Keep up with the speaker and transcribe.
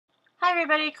Hi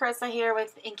everybody, Carissa here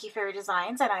with Inky Fairy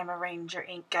Designs, and I'm a Ranger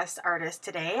Ink guest artist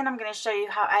today, and I'm going to show you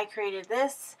how I created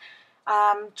this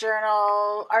art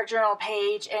journal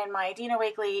page in my Dina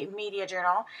Wakley Media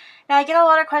Journal. Now I get a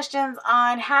lot of questions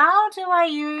on how do I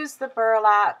use the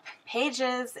burlap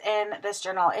pages in this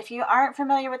journal. If you aren't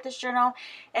familiar with this journal,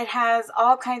 it has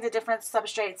all kinds of different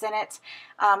substrates in it,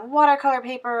 watercolor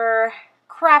paper,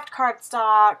 craft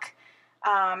cardstock,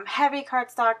 heavy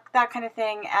cardstock, that kind of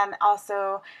thing, and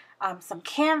also some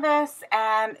canvas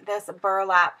and this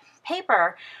burlap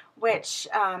paper, which,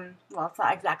 well, it's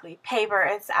not exactly paper,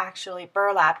 it's actually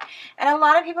burlap. And a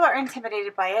lot of people are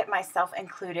intimidated by it, myself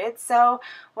included. So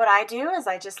what I do is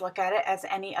I just look at it as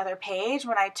any other page.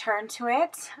 When I turn to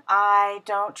it, I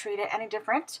don't treat it any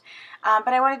different.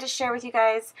 But I wanted to share with you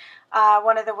guys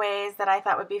one of the ways that I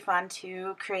thought would be fun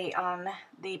to create on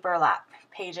the burlap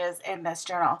pages in this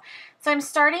journal. So I'm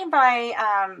starting by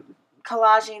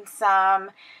collaging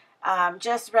some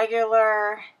just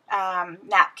regular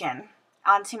napkin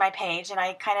onto my page, and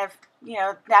I kind of,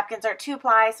 napkins are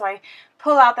 2-ply, so I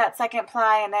pull out that second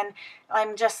ply, and then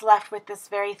I'm just left with this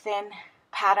very thin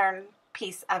pattern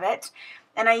piece of it.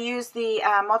 And I use the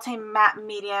multi-matte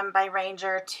medium by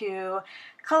Ranger to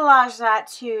collage that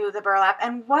to the burlap.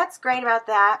 And what's great about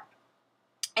that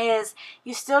is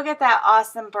you still get that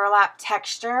awesome burlap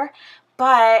texture,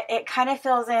 but it kind of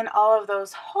fills in all of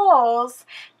those holes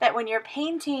that when you're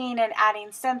painting and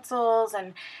adding stencils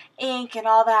and ink and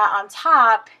all that on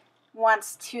top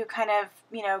wants to kind of,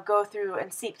 go through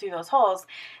and seep through those holes.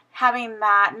 Having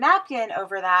that napkin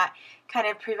over that kind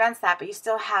of prevents that, but you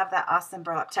still have that awesome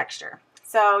burlap texture.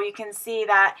 So you can see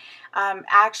that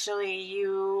actually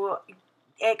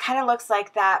it kind of looks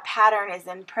like that pattern is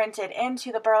imprinted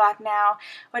into the burlap now,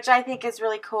 which I think is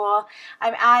really cool.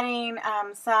 I'm adding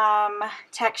some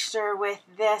texture with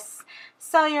this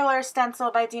cellular stencil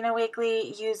by Dina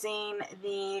Wakley using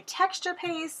the texture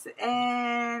paste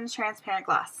in transparent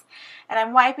gloss. And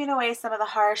I'm wiping away some of the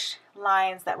harsh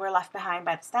lines that were left behind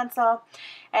by the stencil.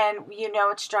 And you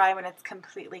know it's dry when it's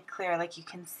completely clear, like you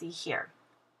can see here.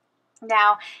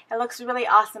 Now, it looks really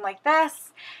awesome like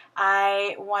this.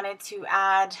 I wanted to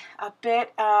add a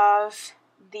bit of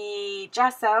the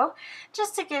gesso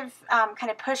just to give, kind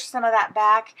of push some of that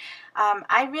back.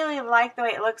 I really like the way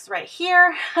it looks right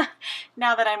here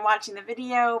now that I'm watching the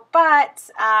video,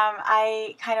 but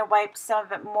I kind of wiped some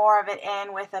of it, more of it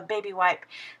in with a baby wipe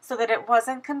so that it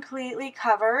wasn't completely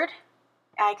covered.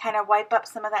 I kind of wipe up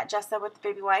some of that gesso with the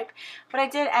baby wipe, but I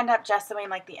did end up gessoing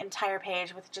like the entire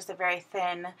page with just a very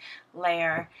thin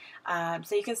layer.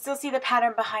 So you can still see the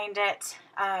pattern behind it,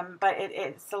 but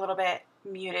it's a little bit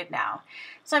muted now.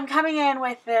 So I'm coming in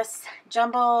with this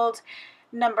jumbled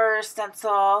number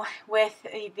stencil with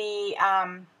the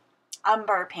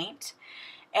umber paint.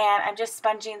 And I'm just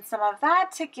sponging some of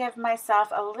that to give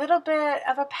myself a little bit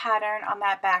of a pattern on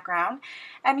that background.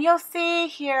 And you'll see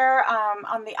here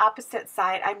on the opposite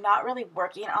side, I'm not really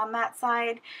working on that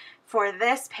side for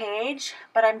this page,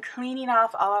 but I'm cleaning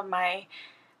off all of my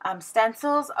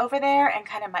stencils over there and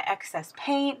kind of my excess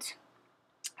paint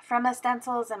from the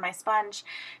stencils and my sponge,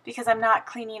 because I'm not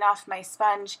cleaning off my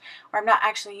sponge, or I'm not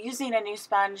actually using a new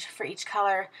sponge for each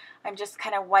color. I'm just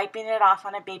kind of wiping it off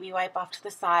on a baby wipe off to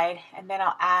the side, and then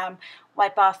I'll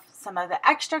wipe off some of the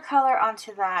extra color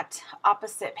onto that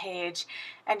opposite page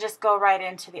and just go right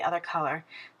into the other color.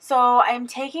 So I'm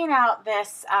taking out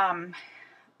this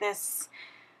this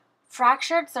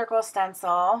fractured circle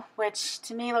stencil, which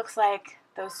to me looks like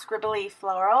those scribbly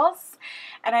florals,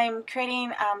 and I'm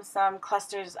creating some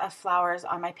clusters of flowers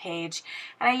on my page,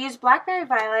 and I use blackberry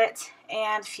violet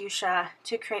and fuchsia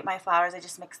to create my flowers. I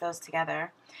just mix those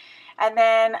together, and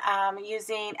then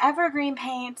using evergreen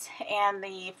paint and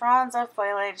the fronds of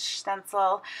foliage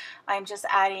stencil, I'm just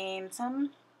adding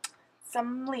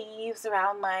some leaves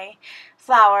around my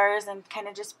flowers and kind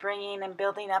of just bringing and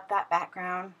building up that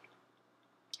background.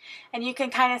 And you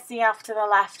can kind of see off to the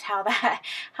left how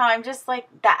I'm just like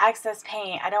that excess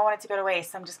paint, I don't want it to go to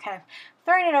waste, so I'm just kind of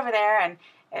throwing it over there. And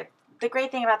the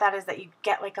great thing about that is that you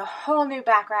get like a whole new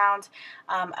background,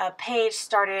 a page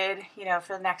started,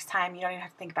 for the next time. You don't even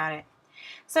have to think about it.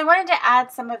 So I wanted to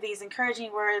add some of these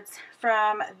encouraging words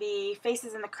from the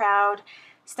Faces in the Crowd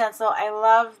stencil. I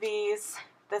love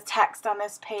the text on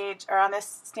this page, or on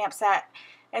this stamp set.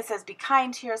 It says, "Be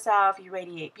kind to yourself, you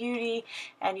radiate beauty,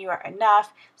 and you are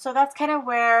enough." So that's kind of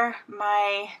where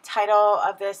my title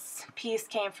of this piece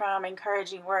came from,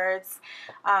 encouraging words.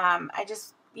 I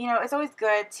just, it's always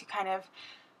good to kind of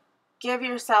give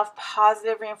yourself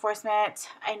positive reinforcement.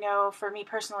 I know for me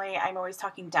personally, I'm always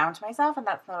talking down to myself, and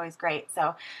that's not always great.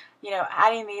 So,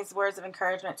 adding these words of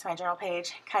encouragement to my journal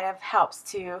page kind of helps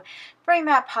to bring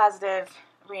that positive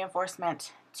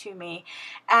reinforcement to me.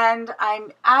 And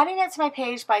I'm adding it to my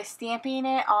page by stamping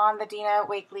it on the Dina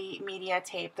Wakley Media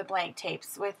tape, the blank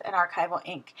tapes with an archival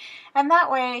ink. And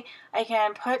that way I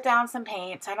can put down some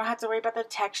paint. I don't have to worry about the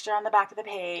texture on the back of the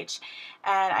page.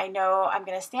 And I know I'm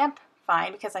going to stamp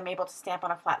fine because I'm able to stamp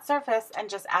on a flat surface and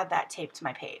just add that tape to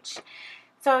my page.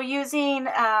 So using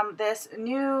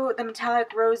the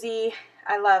metallic rosy,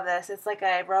 I love this. It's like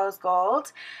a rose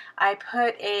gold. I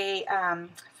put a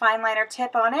fine liner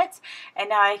tip on it, and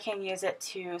now I can use it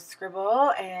to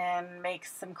scribble and make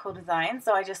some cool designs.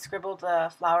 So I just scribbled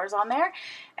the flowers on there,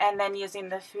 and then using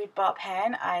the food ball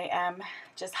pen, I am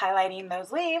just highlighting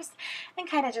those leaves and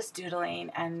kind of just doodling,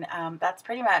 and that's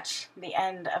pretty much the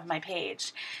end of my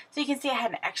page. So you can see I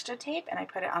had an extra tape, and I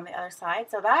put it on the other side.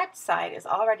 So that side is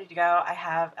all ready to go. I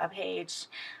have a page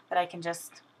that I can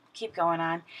just keep going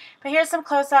on. But here's some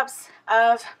close-ups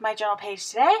of my journal page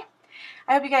today.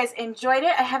 I hope you guys enjoyed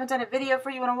it. I haven't done a video for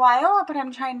you in a while, but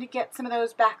I'm trying to get some of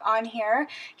those back on here.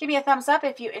 Give me a thumbs up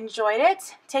if you enjoyed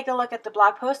it. Take a look at the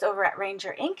blog post over at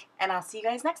Ranger Ink, and I'll see you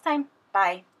guys next time.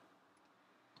 Bye.